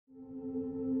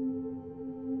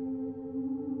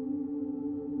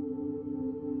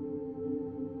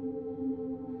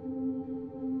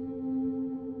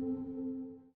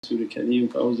الكريم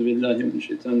فأعوذ بالله من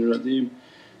الشيطان الرجيم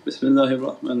بسم الله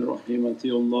الرحمن الرحيم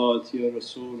أطيعوا الله أطيعوا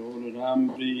الرسول أولي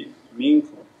الأمر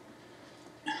منكم.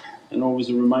 And always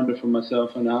a reminder for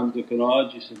myself, أنا عبدك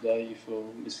العاجز الضعيف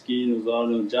مسكين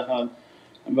وظالم الجهل,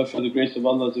 and but for the grace of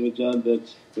Allah that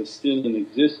we're still in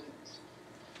existence.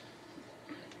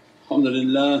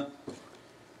 Alhamdulillah,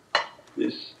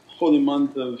 this holy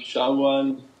month of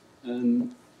Shawwal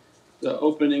and the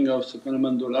opening of Subhana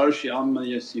Dhul Arshi Amma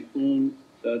Yasifoon,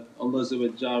 that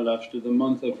Allah after the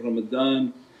month of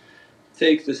Ramadan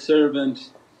take the servant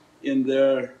in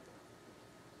their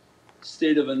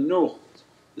state of a nuht,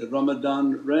 that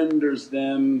Ramadan renders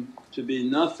them to be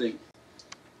nothing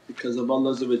because of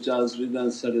Allah's rida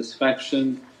and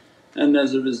satisfaction, and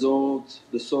as a result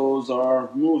the souls are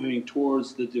moving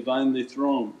towards the Divinely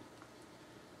Throne,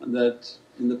 and that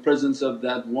in the presence of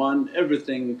that one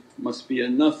everything must be a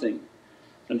nothing.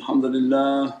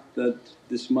 Alhamdulillah that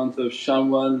this month of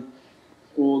Shawwal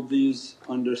all these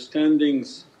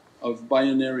understandings of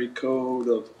binary code,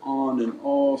 of on and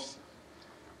off,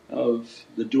 of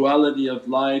the duality of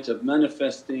light, of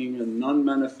manifesting and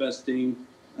non-manifesting,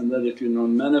 and that if you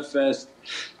non-manifest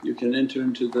you can enter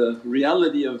into the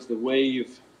reality of the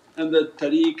wave, and that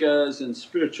tariqas and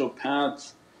spiritual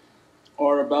paths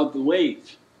are about the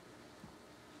wave.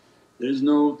 There is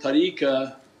no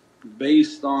tariqah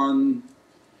based on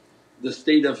the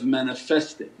state of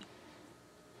manifesting,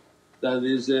 that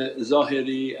is a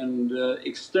zahiri and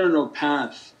external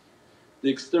path. The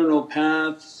external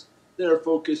paths their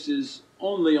focus is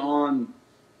only on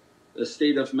the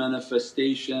state of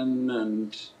manifestation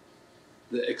and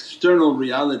the external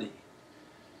reality.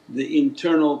 The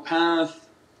internal path,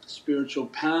 spiritual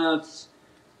paths,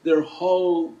 their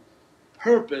whole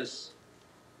purpose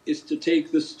is to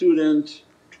take the student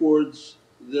towards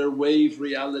their wave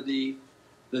reality,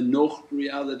 the nukht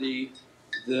reality,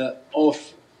 the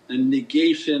off and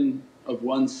negation of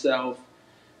oneself.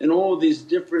 In all these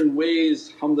different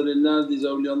ways, alhamdulillah, these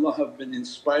awliyaullah have been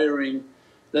inspiring,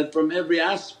 that from every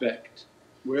aspect,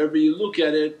 wherever you look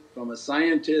at it, from a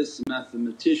scientist,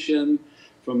 mathematician,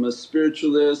 from a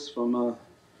spiritualist, from a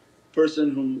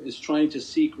person who is trying to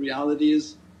seek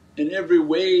realities, in every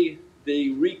way they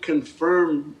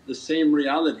reconfirm the same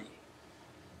reality,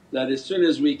 that as soon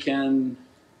as we can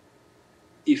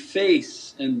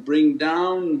efface and bring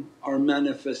down our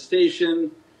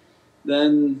manifestation,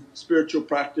 then spiritual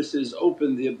practices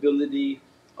open the ability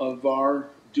of our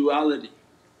duality,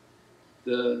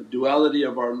 the duality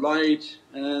of our light,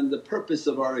 and the purpose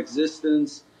of our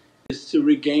existence is to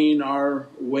regain our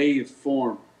wave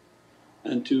form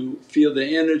and to feel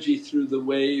the energy through the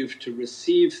wave, to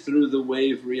receive through the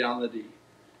wave reality.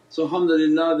 So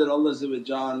alhamdulillah that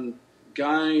Allah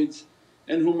guides,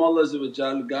 and whom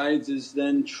Allah guides is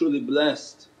then truly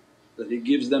blessed, that He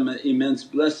gives them an immense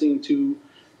blessing to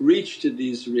reach to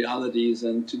these realities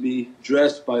and to be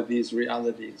dressed by these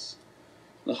realities.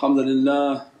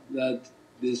 Alhamdulillah that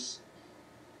this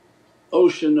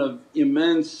ocean of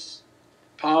immense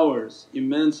powers,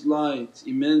 immense lights,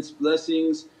 immense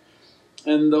blessings,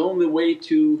 and the only way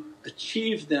to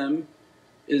achieve them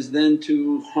is then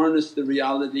to harness the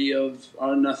reality of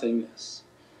our nothingness.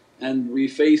 And we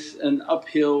face an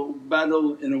uphill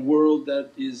battle in a world that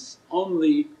is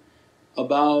only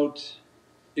about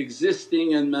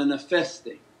existing and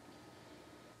manifesting.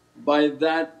 By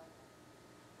that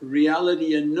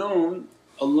reality and known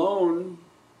alone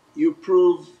you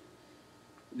prove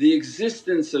the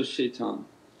existence of shaitan.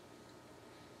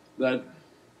 That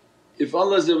if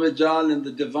Allah and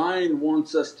the Divine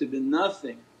wants us to be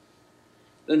nothing,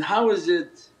 then how is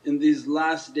it in these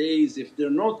last days, if they're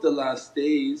not the last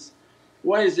days,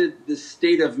 why is it the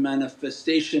state of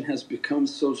manifestation has become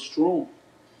so strong?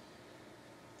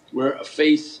 Where a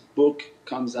Facebook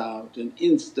comes out, and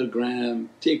Instagram,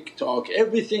 TikTok,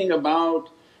 everything about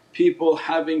people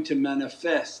having to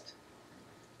manifest,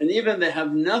 and even they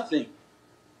have nothing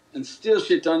and still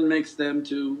shaitan makes them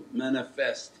to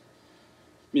manifest.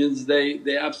 Means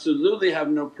they absolutely have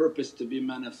no purpose to be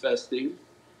manifesting,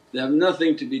 they have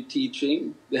nothing to be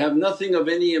teaching, they have nothing of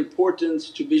any importance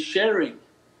to be sharing.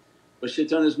 But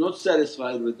shaitan is not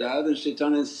satisfied with that, and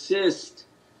shaitan insists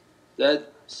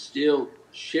that still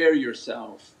share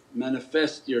yourself,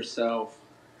 manifest yourself,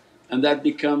 and that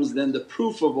becomes then the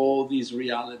proof of all these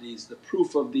realities, the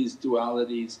proof of these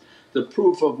dualities, the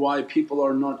proof of why people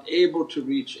are not able to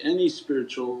reach any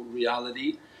spiritual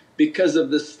reality because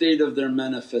of the state of their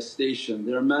manifestation.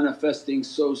 They're manifesting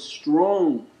so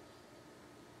strong,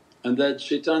 and that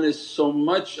shaitan is so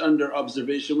much under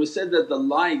observation. We said that the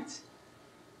light,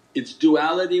 its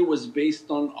duality was based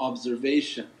on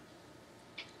observation.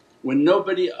 When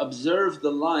nobody observed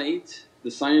the light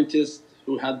the scientist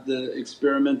who had the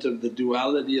experiment of the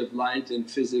duality of light in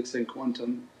physics and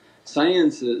quantum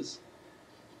sciences,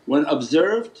 when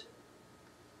observed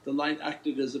the light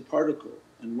acted as a particle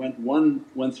and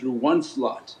went through one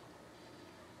slot.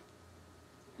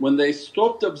 When they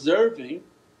stopped observing,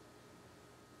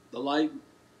 the light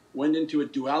went into a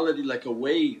duality like a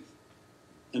wave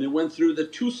and it went through the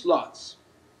two slots.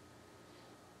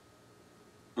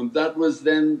 And that was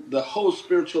then the whole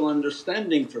spiritual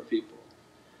understanding for people,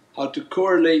 how to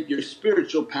correlate your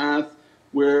spiritual path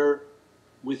where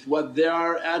with what they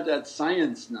are at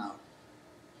science now,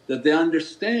 that they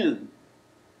understand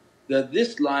that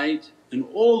this light and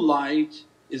all light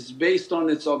is based on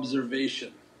its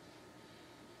observation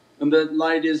and that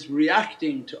light is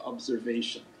reacting to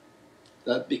observation.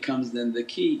 That becomes then the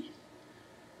key.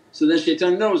 So then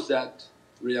shaitan knows that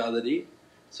reality,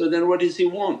 so then what does he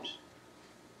want?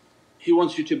 He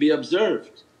wants you to be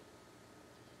observed.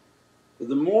 But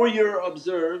the more you're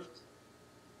observed,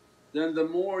 then the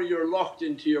more you're locked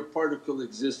into your particle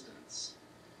existence.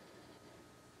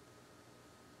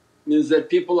 Means that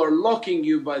people are locking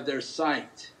you by their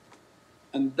sight,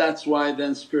 and that's why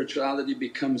then spirituality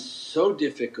becomes so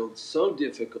difficult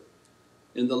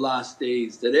in the last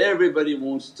days, that everybody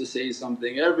wants to say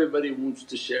something, everybody wants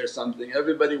to share something,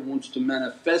 everybody wants to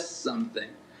manifest something.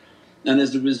 And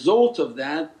as a result of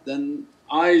that then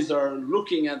eyes are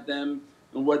looking at them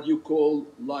and what you call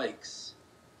likes.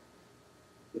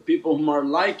 The people whom are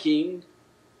liking,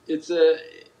 it's a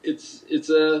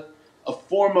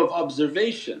form of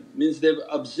observation, means they've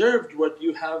observed what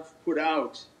you have put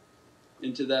out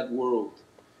into that world,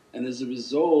 and as a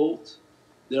result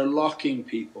they're locking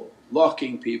people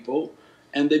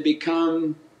and they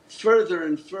become further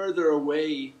and further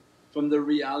away from the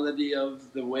reality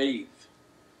of the wave,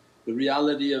 the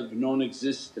reality of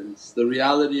non-existence, the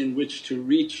reality in which to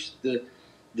reach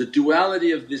the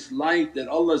duality of this light that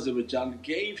Allah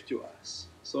gave to us.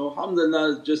 So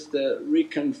alhamdulillah, just a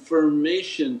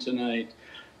reconfirmation tonight,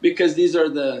 because these are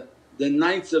the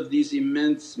nights of these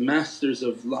immense masters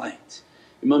of light.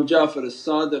 Imam Ja'far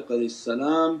as-Sadiq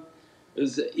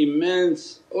is an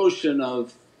immense ocean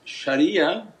of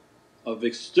sharia, of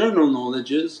external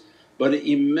knowledges, but an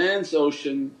immense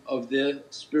ocean of the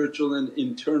spiritual and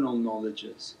internal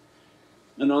knowledges.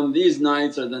 And on these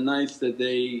nights are the nights that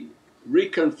they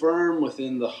reconfirm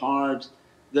within the heart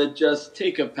that just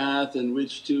take a path in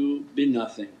which to be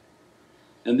nothing.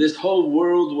 And this whole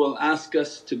world will ask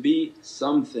us to be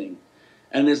something,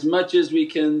 and as much as we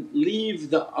can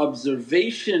leave the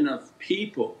observation of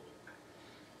people,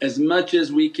 as much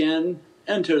as we can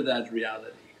enter that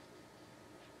reality.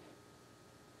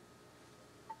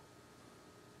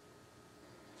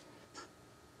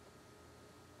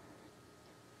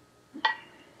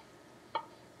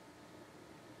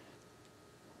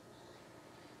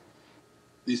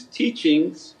 These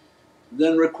teachings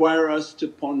then require us to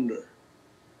ponder.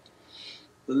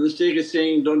 The Shaykh is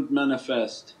saying, don't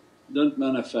manifest, don't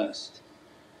manifest.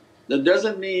 That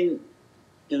doesn't mean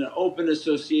in an open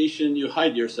association you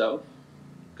hide yourself,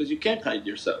 because you can't hide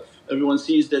yourself. Everyone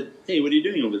sees that, hey, what are you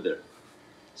doing over there?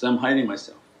 So I'm hiding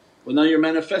myself. Well now you're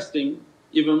manifesting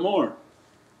even more.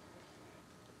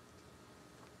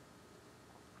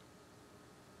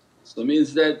 So it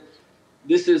means that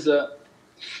this is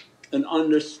an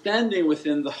understanding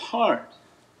within the heart,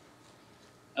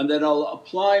 and that I'll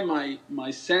apply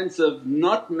my sense of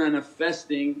not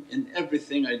manifesting in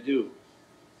everything I do.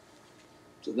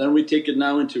 So then we take it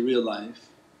now into real life.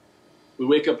 We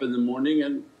wake up in the morning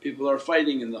and people are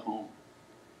fighting in the home,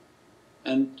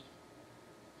 and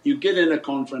you get in a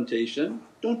confrontation,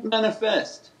 don't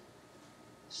manifest,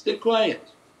 stay quiet.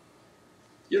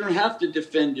 You don't have to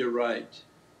defend your right,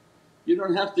 you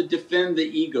don't have to defend the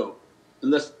ego,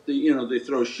 unless they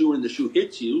throw a shoe and the shoe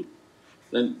hits you,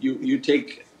 then you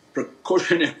take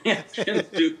precautionary action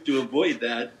to avoid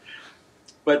that.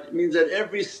 But it means that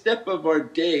every step of our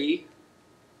day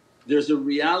there's a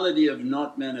reality of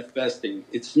not manifesting.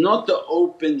 It's not the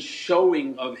open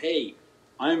showing of, hey,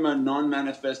 I'm a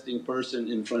non-manifesting person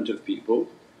in front of people,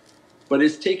 but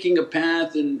it's taking a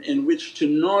path in which to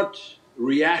not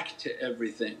react to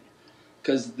everything,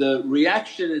 because the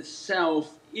reaction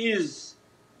itself is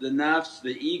the nafs,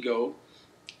 the ego,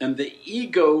 and the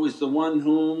ego is the one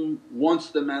whom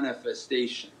wants the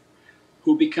manifestation.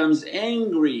 Who becomes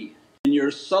angry in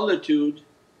your solitude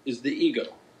is the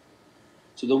ego.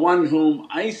 So the one whom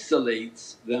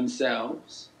isolates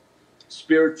themselves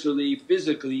spiritually,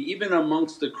 physically, even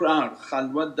amongst the crowd,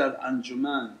 khalwat dar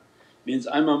anjuman, means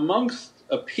I'm amongst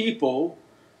a people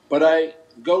but I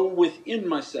go within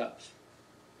myself.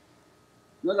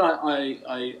 Not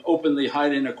I openly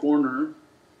hide in a corner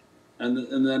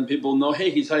and then people know, hey,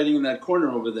 he's hiding in that corner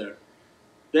over there.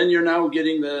 Then you're now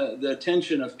getting the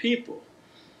attention of people.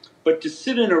 But to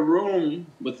sit in a room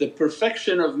with the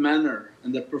perfection of manner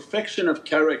and the perfection of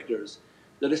characters,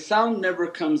 that a sound never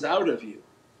comes out of you,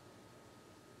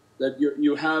 that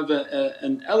you have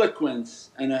an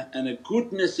eloquence and a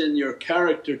goodness in your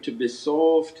character to be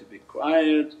soft, to be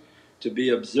quiet, to be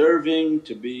observing,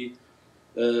 to be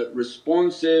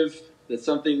responsive, that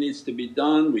something needs to be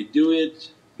done, we do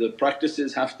it, the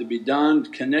practices have to be done,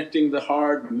 connecting the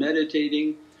heart,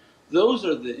 meditating. Those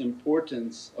are the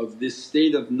importance of this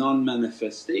state of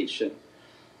non-manifestation.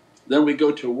 Then we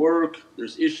go to work,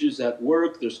 there's issues at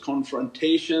work, there's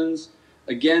confrontations,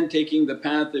 again taking the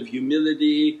path of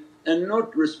humility and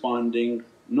not responding,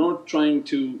 not trying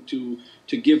to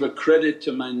give a credit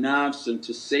to my nafs and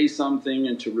to say something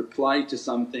and to reply to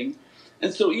something.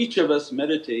 And so each of us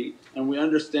meditate and we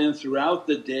understand throughout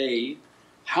the day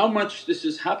how much this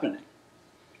is happening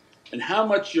and how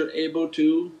much you're able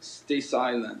to stay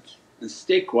silent and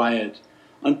stay quiet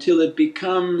until it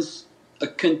becomes a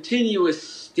continuous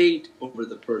state over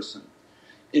the person,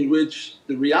 in which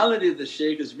the reality of the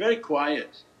shaykh is very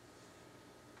quiet,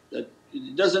 that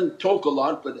he doesn't talk a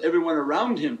lot but everyone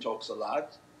around him talks a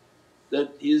lot,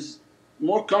 that he's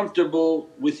more comfortable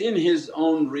within his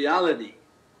own reality.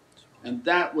 And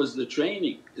that was the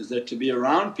training, is that to be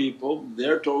around people,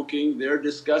 they're talking, they're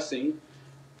discussing,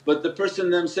 but the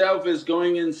person themselves is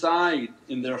going inside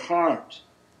in their heart.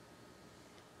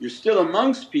 You're still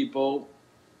amongst people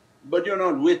but you're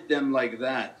not with them like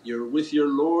that, you're with your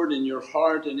Lord in your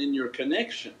heart and in your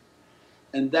connection.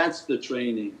 And that's the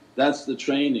training, that's the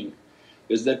training,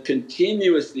 is that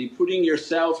continuously putting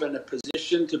yourself in a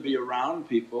position to be around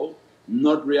people,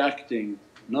 not reacting,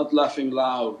 not laughing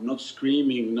loud, not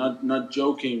screaming, not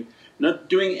joking, not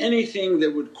doing anything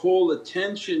that would call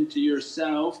attention to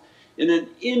yourself in an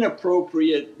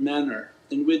inappropriate manner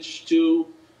in which to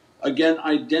again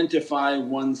identify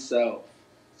oneself.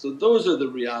 So those are the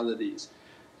realities.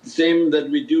 The same that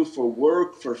we do for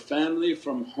work, for family,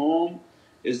 from home,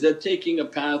 is that taking a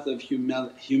path of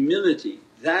humility.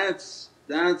 That's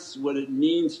what it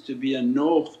means to be a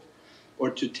nukh,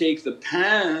 or to take the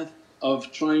path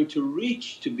of trying to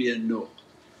reach to be a nukh,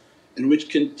 in which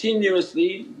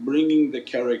continuously bringing the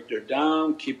character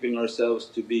down, keeping ourselves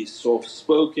to be soft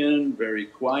spoken, very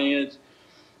quiet.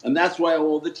 And that's why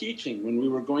all the teaching, when we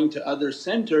were going to other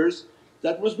centers,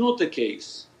 that was not the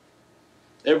case.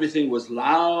 Everything was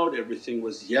loud, everything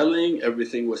was yelling,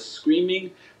 everything was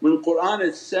screaming. When Qur'an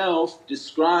itself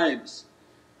describes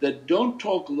that don't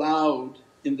talk loud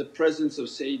in the presence of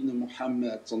Sayyidina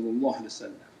Muhammad,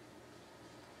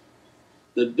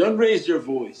 that don't raise your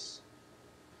voice.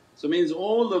 So it means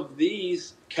all of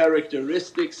these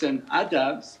characteristics and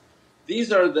adabs,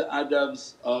 these are the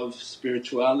adabs of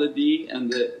spirituality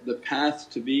and the path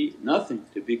to be nothing,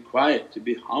 to be quiet, to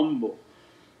be humble,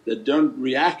 that don't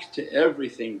react to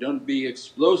everything, don't be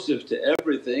explosive to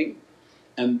everything.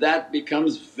 And that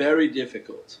becomes very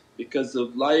difficult because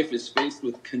of life is faced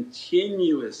with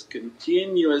continuous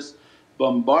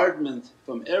bombardment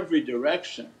from every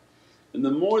direction. And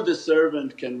the more the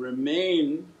servant can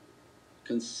remain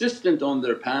consistent on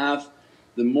their path,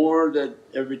 the more that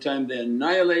every time they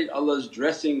annihilate, Allah's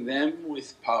dressing them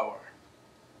with power.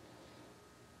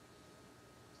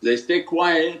 They stay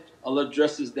quiet, Allah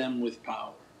dresses them with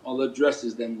power, Allah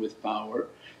dresses them with power.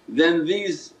 Then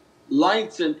these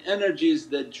lights and energies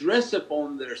that dress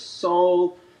upon their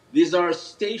soul, these are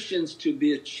stations to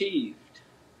be achieved.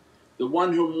 The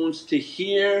one who wants to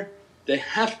hear, they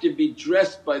have to be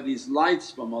dressed by these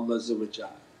lights from Allah.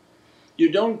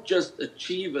 You don't just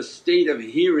achieve a state of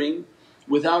hearing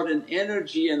without an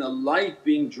energy and a light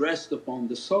being dressed upon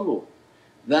the soul.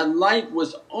 That light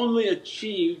was only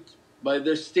achieved by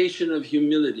their station of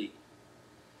humility,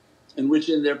 in which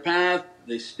in their path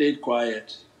they stayed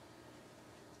quiet,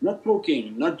 not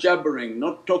talking, not jabbering,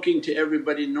 not talking to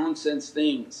everybody nonsense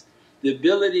things. The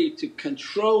ability to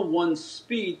control one's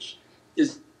speech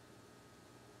is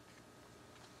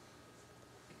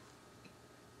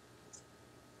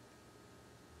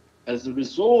as a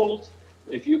result.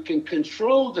 If you can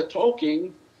control the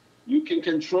talking, you can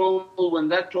control when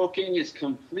that talking is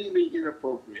completely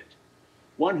inappropriate.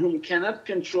 One whom cannot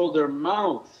control their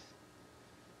mouth,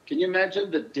 can you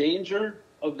imagine the danger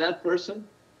of that person?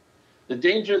 The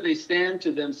danger they stand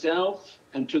to themselves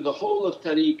and to the whole of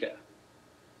tariqah,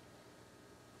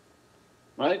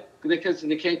 right? Because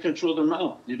they can't control their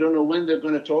mouth. You don't know when they're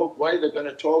going to talk, why they're going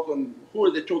to talk, and who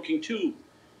are they talking to?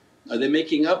 Are they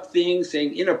making up things,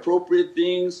 saying inappropriate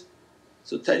things?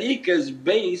 So tariqah is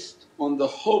based on the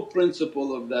whole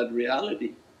principle of that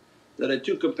reality, that I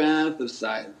took a path of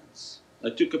silence. importance. I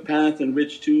took a path in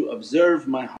which to observe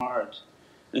my heart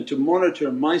and to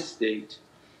monitor my state,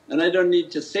 and I don't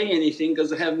need to say anything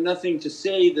because I have nothing to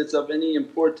say that's of any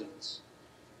importance.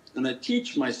 And I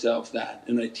teach myself that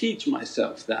and I teach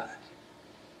myself that.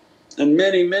 And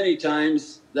many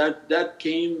times that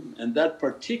came, and that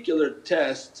particular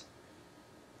test,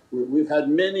 we've had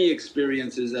many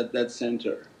experiences at that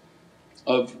center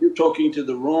of you talking to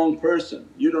the wrong person.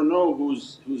 You don't know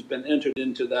who's been entered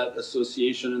into that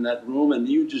association in that room, and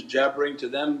you just jabbering to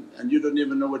them and you don't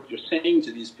even know what you're saying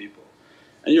to these people.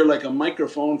 And you're like a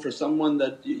microphone for someone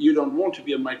that you don't want to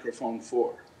be a microphone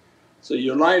for. So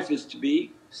your life is to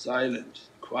be silent,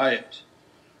 quiet.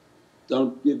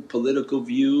 Don't give political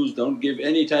views, don't give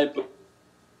any type of…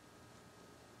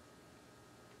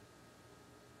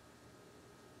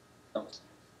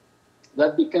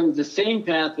 That becomes the same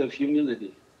path of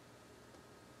humility.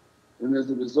 And as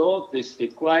a result they stay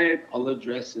quiet, Allah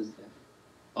dresses them,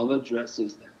 Allah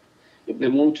dresses them. If they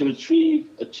want to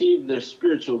achieve their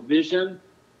spiritual vision,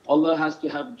 Allah has to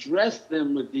have dressed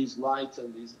them with these lights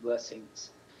and these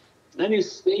blessings. Any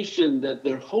station that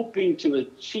they're hoping to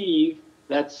achieve,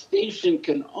 that station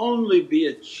can only be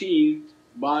achieved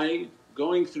by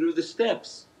going through the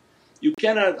steps. You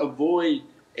cannot avoid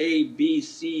A, B,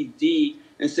 C, D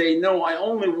and say, no, I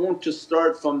only want to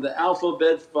start from the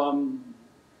alphabet from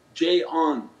J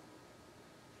on.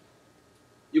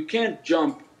 You can't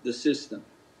jump the system.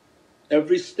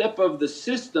 Every step of the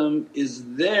system is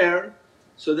there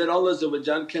so that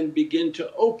Allah can begin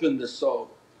to open the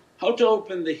soul. How to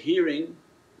open the hearing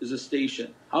is a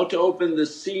station, how to open the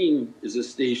seeing is a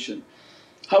station,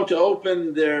 how to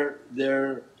open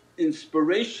their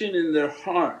inspiration in their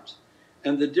heart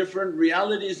and the different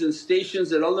realities and stations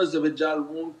that Allah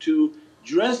want to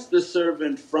dress the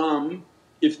servant from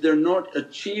if they're not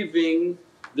achieving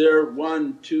their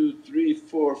 1, 2, 3,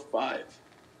 4, 5.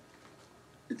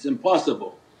 It's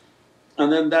impossible.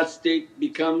 And then that state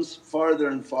becomes farther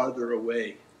and farther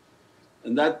away,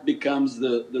 and that becomes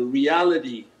the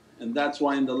reality. And that's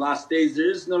why in the last days there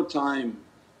is no time,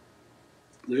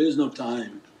 there is no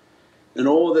time. And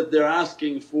all that they're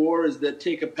asking for is that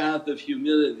take a path of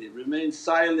humility, remain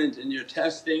silent in your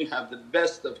testing, have the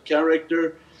best of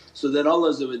character so that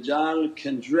Allah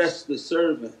can dress the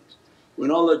servant.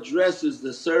 When Allah dresses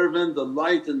the servant, the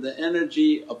light and the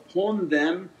energy upon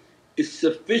them is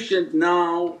sufficient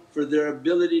now for their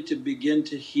ability to begin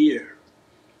to hear.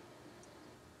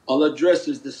 Allah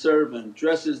dresses the servant,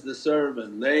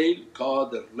 layl,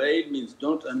 qadir. Layl means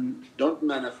don't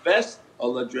manifest,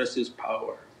 Allah dresses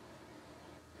power.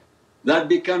 That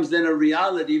becomes then a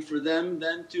reality for them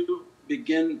then to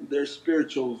begin their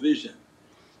spiritual vision.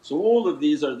 So all of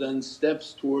these are then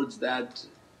steps towards that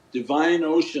divine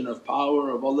ocean of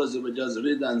power of Allah's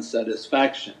rida and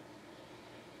satisfaction.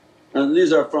 And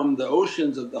these are from the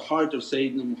oceans of the heart of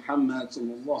Sayyidina Muhammad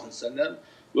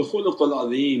wa khuluqul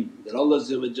azim, that Allah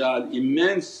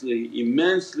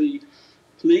immensely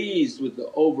pleased with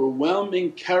the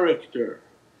overwhelming character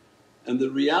and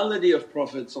the reality of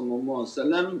Prophet,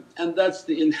 and that's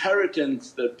the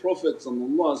inheritance that Prophet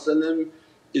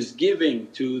is giving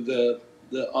to the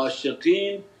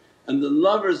ashiqeen and the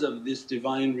lovers of this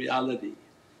divine reality.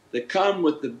 They come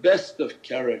with the best of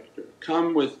character,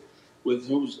 come with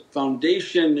whose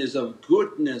foundation is of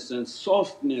goodness and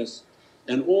softness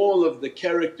and all of the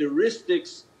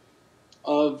characteristics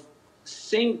of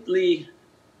saintliness,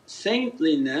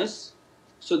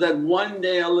 so that one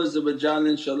day Allah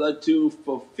inshaAllah to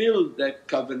fulfill that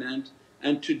covenant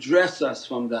and to dress us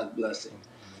from that blessing.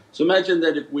 So imagine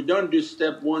that if we don't do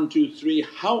step 1, 2, 3,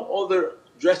 how other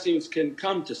dressings can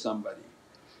come to somebody?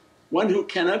 One who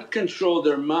cannot control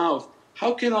their mouth,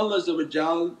 how can Allah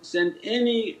send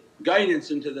any guidance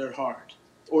into their heart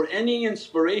or any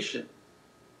inspiration?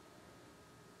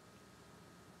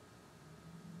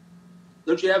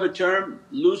 Don't you have a term,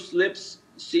 loose lips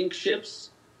sink ships?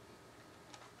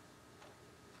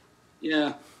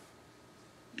 Yeah,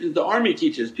 the army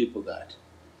teaches people that,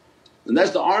 and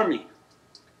that's the army.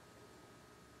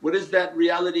 What does that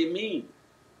reality mean?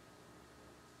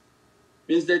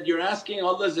 Means that you're asking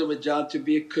Allah to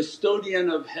be a custodian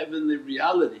of heavenly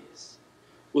realities.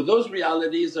 Well, those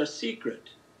realities are secret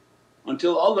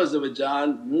until Allah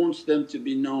wants them to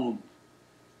be known.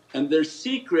 And they're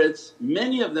secrets,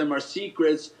 many of them are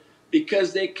secrets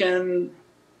because they can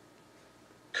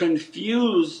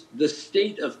confuse the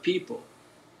state of people.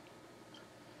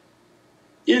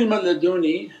 Ilm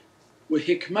laduni wa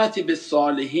hikmati bis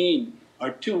salihin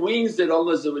are two wings that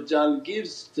Allah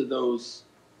gives to those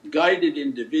guided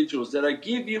individuals, that I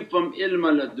give you from ilm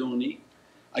laduni,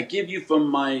 I give you from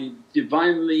my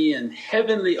Divinely and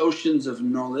heavenly oceans of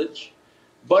knowledge,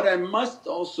 But I must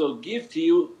also give to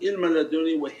you ilm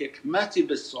laduni wa hikmati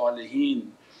bis salihin,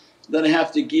 then I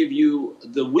have to give you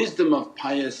the wisdom of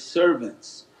pious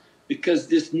servants, because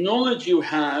this knowledge you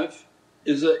have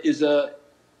is a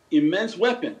immense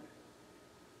weapon,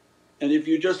 and if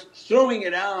you're just throwing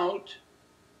it out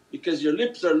because your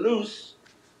lips are loose,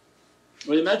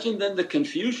 well imagine then the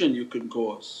confusion you could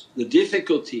cause, the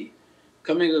difficulty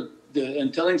coming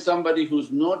and telling somebody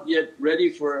who's not yet ready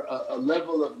for a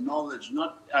level of knowledge,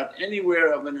 not at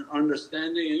anywhere of an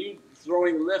understanding, and you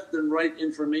throwing left and right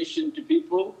information to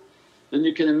people, then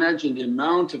you can imagine the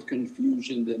amount of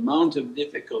confusion, the amount of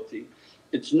difficulty.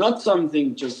 It's not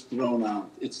something just thrown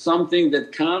out, it's something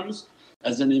that comes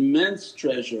as an immense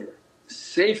treasure,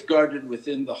 safeguarded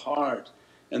within the heart.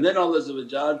 And then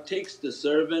Allah takes the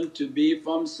servant to be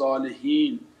from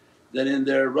salihin, that in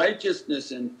their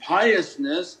righteousness and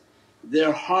piousness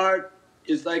their heart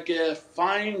is like a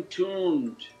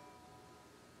fine-tuned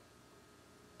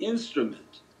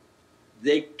instrument.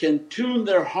 They can tune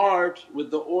their heart with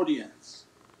the audience,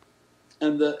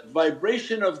 and the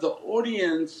vibration of the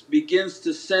audience begins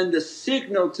to send a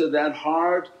signal to that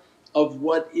heart of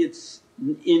what it's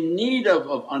in need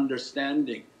of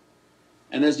understanding.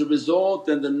 And as a result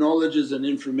then the knowledges and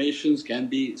informations can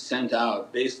be sent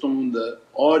out based on the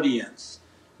audience,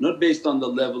 not based on the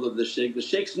level of the shaykh. The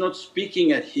shaykh's not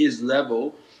speaking at his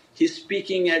level, he's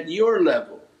speaking at your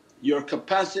level, your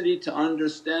capacity to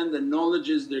understand the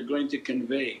knowledges they're going to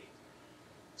convey.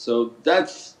 So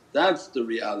that's the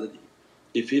reality.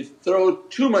 If you throw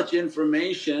too much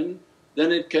information then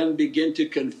it can begin to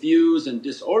confuse and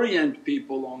disorient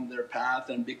people on their path,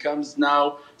 and becomes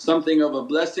now something of a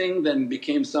blessing then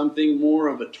became something more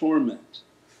of a torment.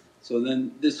 So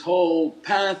then this whole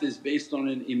path is based on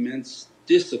an immense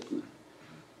discipline.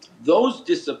 Those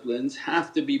disciplines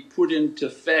have to be put into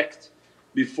effect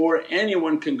before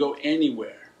anyone can go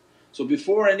anywhere. So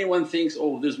before anyone thinks,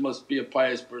 oh this must be a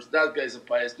pious person, that guy's a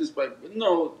pious, this pious…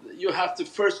 no, you have to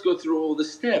first go through all the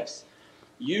steps.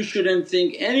 You shouldn't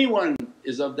think anyone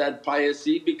is of that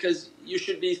piety, because you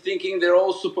should be thinking they're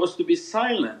all supposed to be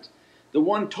silent. The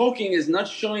one talking is not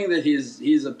showing that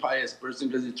he's a pious person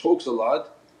because he talks a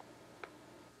lot.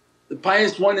 The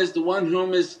pious one is the one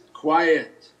whom is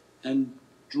quiet and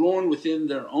drawn within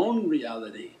their own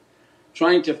reality,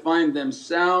 trying to find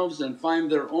themselves and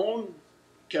find their own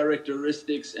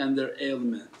characteristics and their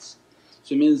ailments.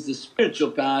 So it means the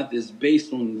spiritual path is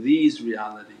based on these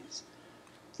realities.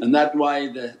 And that's why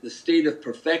the state of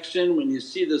perfection, when you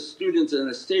see the students in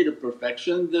a state of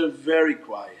perfection, they're very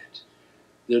quiet.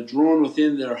 They're drawn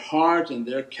within their heart and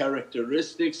their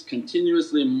characteristics,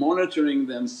 continuously monitoring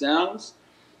themselves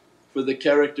for the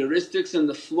characteristics and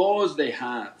the flaws they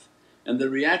have and the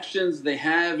reactions they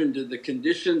have into the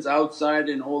conditions outside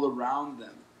and all around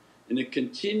them, in a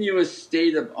continuous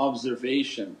state of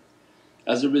observation.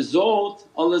 As a result,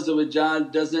 Allah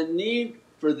doesn't need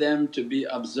for them to be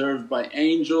observed by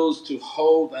angels to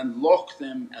hold and lock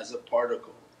them as a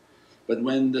particle. But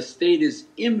when the state is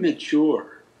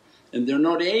immature and they're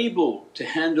not able to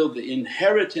handle the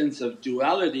inheritance of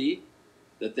duality,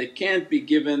 that they can't be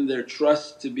given their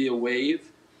trust to be a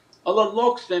wave, Allah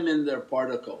locks them in their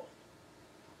particle,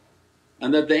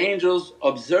 and that the angels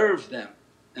observe them,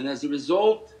 and as a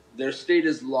result their state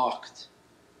is locked.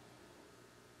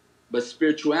 But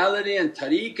spirituality and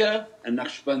tariqah and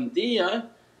Naqshbandiyya,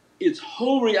 its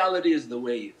whole reality is the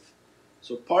wave.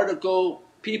 So particle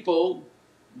people,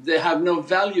 they have no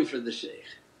value for the shaykh.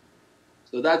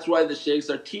 So that's why the shaykhs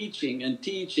are teaching and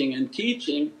teaching and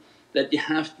teaching that you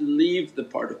have to leave the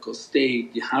particle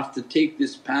state, you have to take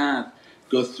this path,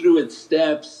 go through its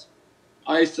steps,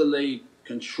 isolate,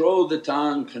 control the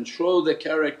tongue, control the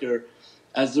character.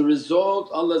 As a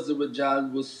result Allah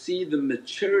will see the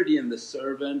maturity in the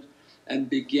servant and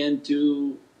begin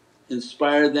to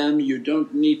inspire them. You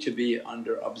don't need to be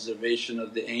under observation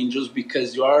of the angels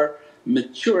because you are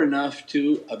mature enough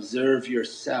to observe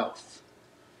yourself.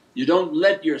 You don't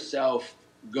let yourself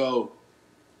go.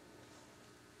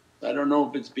 I don't know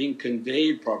if it's being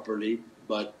conveyed properly,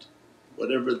 but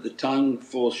whatever the tongue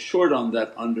falls short on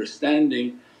that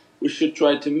understanding, we should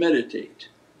try to meditate.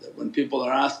 That when people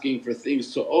are asking for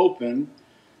things to open,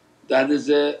 that is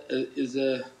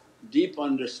a deep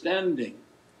understanding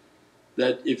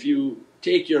that if you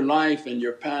take your life and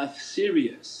your path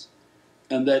serious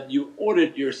and that you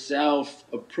audit yourself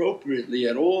appropriately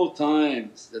at all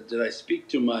times, that did I speak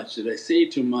too much, did I say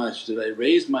too much, did I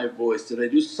raise my voice, did I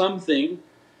do something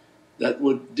that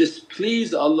would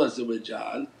displease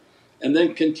Allah, and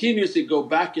then continuously go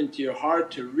back into your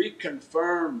heart to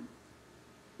reconfirm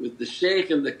with the shaykh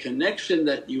and the connection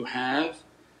that you have,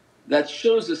 that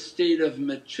shows a state of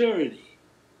maturity.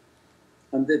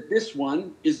 and that this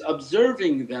one is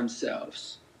observing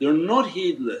themselves, they're not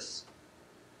heedless.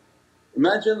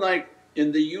 Imagine like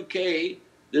in the UK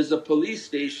there's a police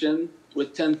station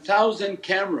with 10,000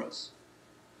 cameras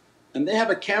and they have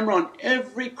a camera on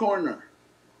every corner,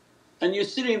 and you're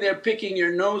sitting there picking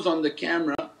your nose on the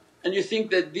camera and you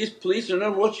think that these police are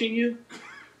not watching you,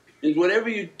 and whatever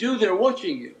you do they're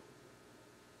watching you.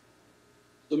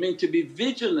 So to be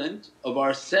vigilant of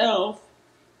ourself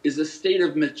is a state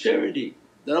of maturity,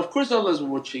 that of course Allah is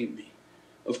watching me,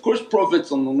 of course Prophet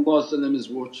is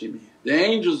watching me, the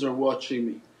angels are watching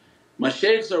me, my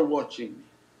shaykhs are watching me.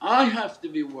 I have to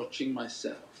be watching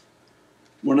myself.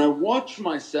 When I watch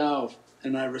myself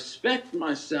and I respect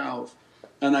myself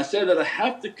and I say that I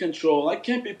have to control, I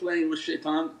can't be playing with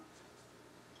shaitan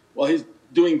while he's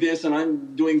doing this and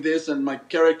I'm doing this and my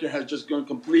character has just gone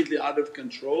completely out of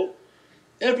control.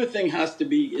 Everything has to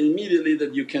be immediately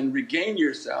that you can regain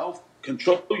yourself,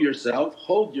 control yourself,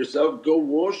 hold yourself, go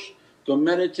wash, go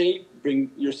meditate,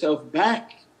 bring yourself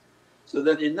back. So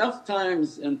that enough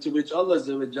times into which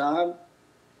Allah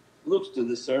looks to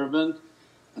the servant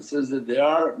and says that they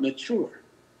are mature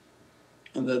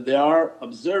and that they are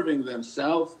observing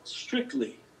themselves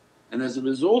strictly, and as a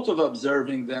result of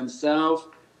observing themselves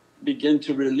begin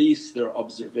to release their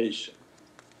observation.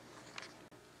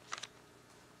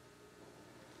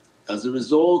 As a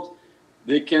result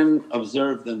they can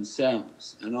observe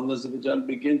themselves and Allah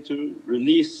begin to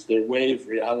release their wave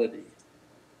reality.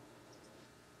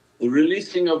 The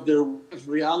releasing of their wave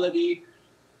reality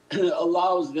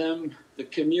allows them the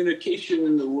communication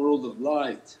in the world of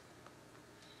light.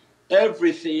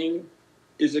 Everything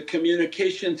is a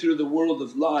communication through the world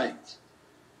of light.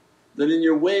 That in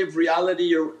your wave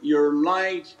reality your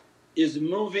light is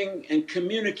moving and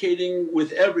communicating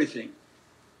with everything.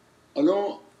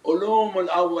 Ulum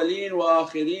al-awwaleen wa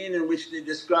akhirin, in which they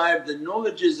describe the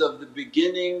knowledges of the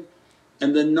beginning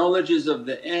and the knowledges of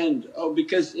the end.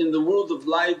 Because in the world of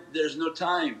light there's no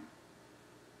time.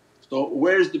 So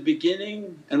where's the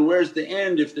beginning and where's the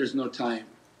end if there's no time?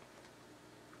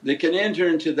 They can enter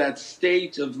into that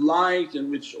state of light in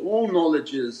which all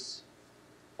knowledges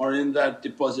are in that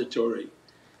depository,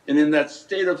 and in that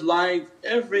state of light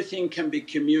everything can be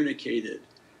communicated.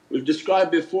 We've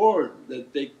described before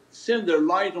that they send their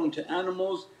light onto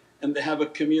animals and they have a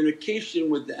communication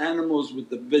with the animals, with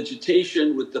the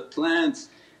vegetation, with the plants.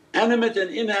 Animate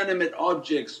and inanimate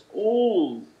objects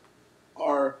all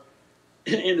are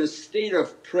in a state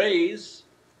of praise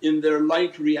in their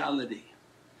light reality.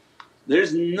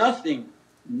 There's nothing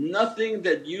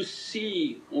that you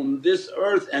see on this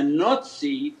earth and not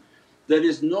see that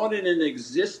is not in an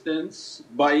existence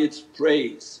by its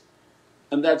praise,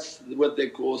 and that's what they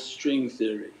call string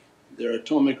theory, their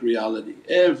atomic reality.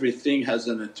 Everything has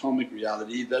an atomic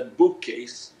reality. That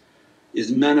bookcase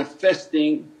is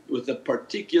manifesting with a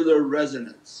particular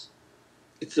resonance.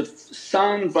 It's a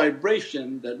sound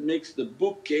vibration that makes the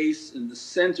bookcase in the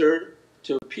center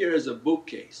to appear as a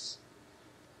bookcase.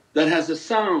 That has a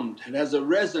sound, it has a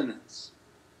resonance.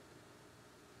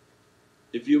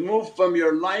 If you move from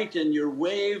your light and your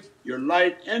wave, your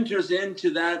light enters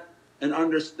into that and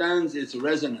understands its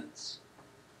resonance.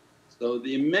 So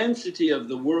the immensity of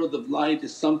the world of light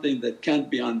is something that can't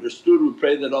be understood. We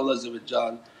pray that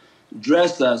Allah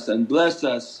dress us and bless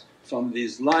us from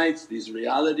these lights, these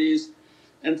realities,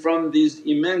 and from these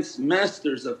immense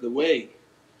masters of the way.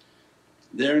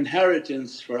 Their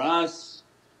inheritance for us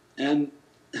and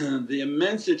the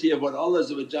immensity of what Allah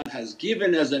has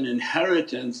given as an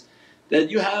inheritance,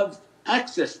 that you have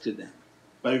access to them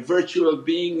by virtue of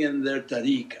being in their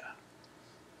tariqah.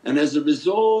 And as a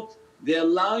result they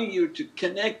allow you to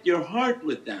connect your heart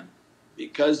with them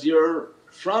because you're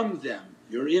from them,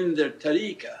 you're in their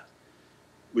tariqah.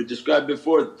 We described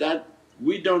before that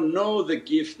we don't know the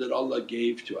gift that Allah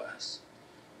gave to us,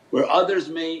 where others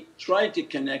may try to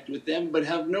connect with them but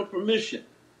have no permission.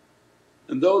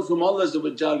 And those whom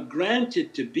Allah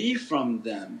granted to be from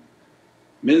them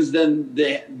means then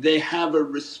they have a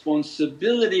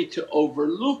responsibility to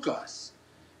overlook us.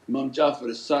 Imam Ja'far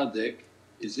Sadiq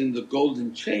is in the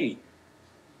golden chain.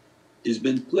 He's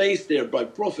been placed there by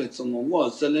Prophet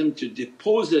to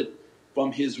deposit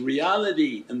from his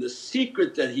reality and the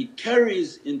secret that he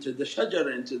carries into the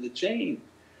shajara, into the chain.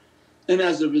 And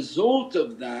as a result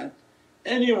of that,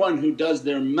 anyone who does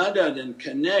their madad and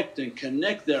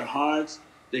connect their hearts,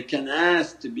 they can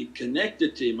ask to be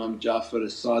connected to Imam Ja'far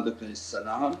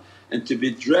as-Sadiq and to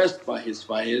be dressed by his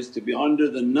faiz, to be under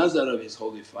the nazar of his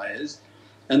holy faiz,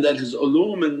 and that his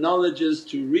ulum and knowledges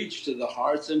to reach to the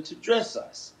hearts and to dress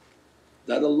us.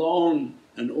 That alone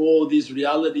and all these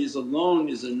realities alone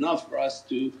is enough for us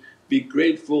to be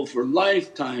grateful for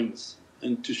lifetimes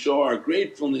and to show our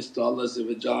gratefulness to Allah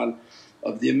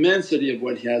of the immensity of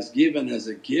what He has given as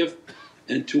a gift,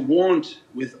 and to want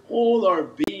with all our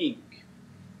being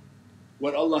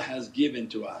what Allah has given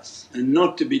to us, and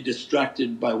not to be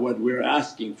distracted by what we're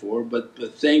asking for, but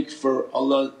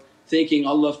thanking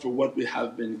Allah for what we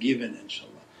have been given,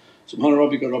 inshaAllah. Subhana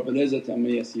rabbika rabbil izzati amma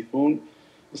yasifoon wa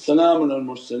salaamun al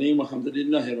mursaleen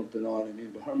walhamdulillahi rabbil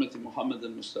alameen bi hurmati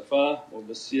Muhammadan Mustafa wa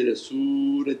basira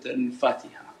Surat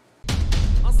al-Fatiha.